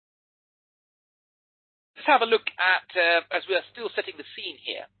let's have a look at, as we are still setting the scene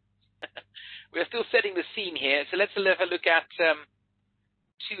here. We are still setting the scene here, so let's have a look at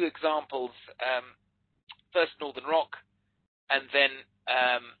two examples. First Northern Rock, and then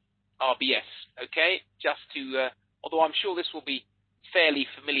RBS. Okay, just to, although I'm sure this will be fairly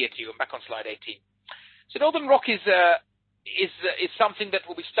familiar to you. I'm back on slide 18. So Northern Rock is something that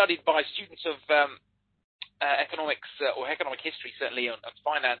will be studied by students of economics or economic history, certainly on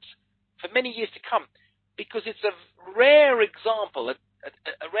finance, for many years to come, because it's a rare example,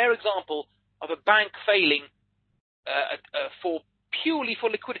 a rare example of a bank failing purely for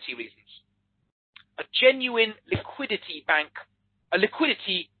liquidity reasons. A genuine liquidity bank, a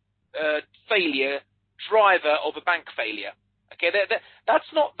liquidity failure driver of a bank failure. Okay,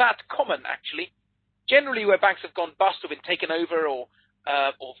 that's not that common actually. Generally, where banks have gone bust or been taken over or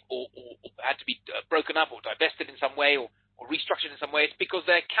had to be broken up or divested in some way or restructured in some way, it's because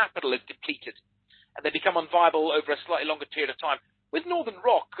their capital is depleted and they become unviable over a slightly longer period of time. With Northern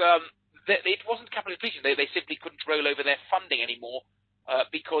Rock, it wasn't capital depletion. They simply couldn't roll over their funding anymore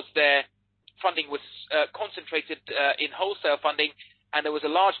because their funding was concentrated in wholesale funding, and there was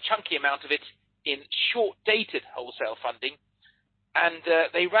a large chunky amount of it in short-dated wholesale funding. And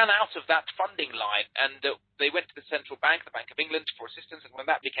they ran out of that funding line, and they went to the central bank, the Bank of England, for assistance. And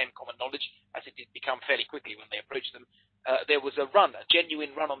when that became common knowledge, as it did become fairly quickly when they approached them, there was a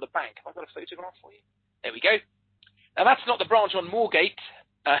genuine run on the bank. Have I got a photograph for you? There we go. Now, that's not the branch on Moorgate,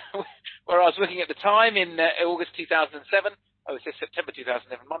 where I was working at the time in August 2007. Oh, it says September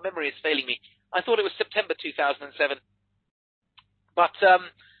 2007. My memory is failing me. I thought it was September 2007. But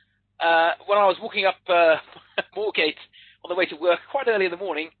when I was walking up Moorgate on the way to work quite early in the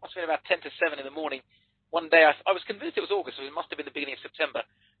morning, must have been about 10 to 7 in the morning, one day I was convinced it was August, so it must have been the beginning of September,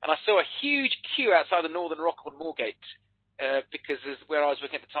 and I saw a huge queue outside the Northern Rock on Moorgate, because where I was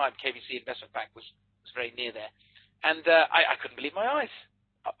working at the time, KBC Investment Bank was very near there. And I couldn't believe my eyes.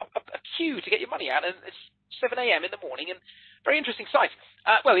 A queue to get your money out, and it's 7 a.m. in the morning, and very interesting sight.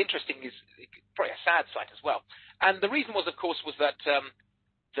 Well, interesting is probably a sad sight as well. And the reason was, of course, was that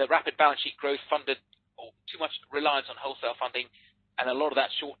the rapid balance sheet growth funded or too much reliance on wholesale funding, and a lot of that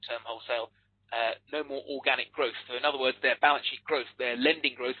short-term wholesale, no more organic growth. So in other words, their balance sheet growth, their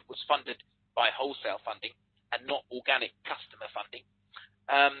lending growth was funded by wholesale funding and not organic customer funding.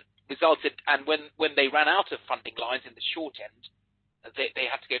 Resulted, and when they ran out of funding lines in the short end, they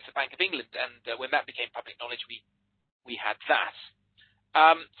had to go to the Bank of England, and when that became public knowledge, we had that.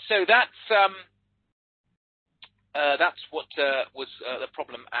 So that's what was the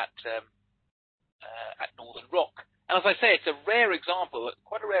problem at Northern Rock. And as I say, it's a rare example,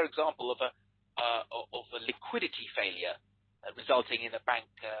 quite a rare example of a liquidity failure resulting in a bank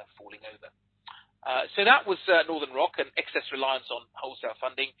falling over. So that was Northern Rock, and excess reliance on wholesale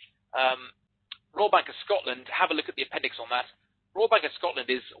funding. Royal Bank of Scotland, have a look at the appendix on that. Royal Bank of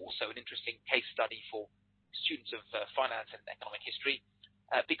Scotland is also an interesting case study for students of finance and economic history,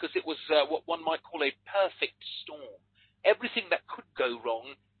 because it was what one might call a perfect storm. Everything that could go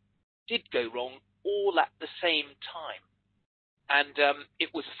wrong did go wrong all at the same time. And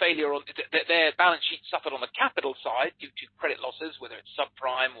it was a failure on their balance sheet suffered on the capital side due to credit losses, whether it's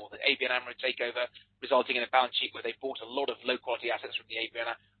subprime or the ABN AMRO takeover, resulting in a balance sheet where they bought a lot of low-quality assets from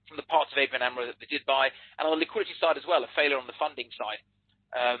the parts of ABN AMRO that they did buy. And on the liquidity side as well, a failure on the funding side,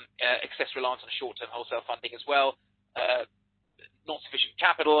 excess reliance on short-term wholesale funding as well, not sufficient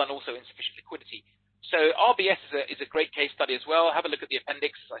capital, and also insufficient liquidity. So RBS is a great case study as well. Have a look at the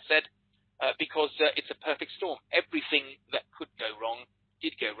appendix, as I said. Because it's a perfect storm. Everything that could go wrong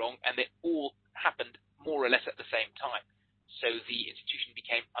did go wrong, and they all happened more or less at the same time. So the institution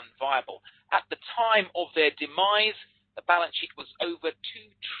became unviable. At the time of their demise, the balance sheet was over 2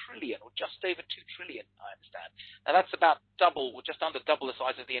 trillion, or just over 2 trillion, I understand. Now that's about double, or just under double the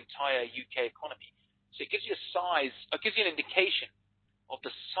size of the entire UK economy. So it gives you a size, it gives you an indication of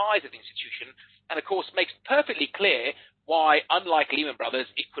the size of the institution, and of course makes perfectly clear why, unlike Lehman Brothers,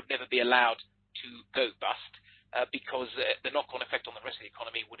 it could never be allowed to go bust, because the knock-on effect on the rest of the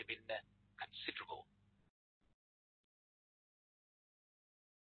economy would have been considerable.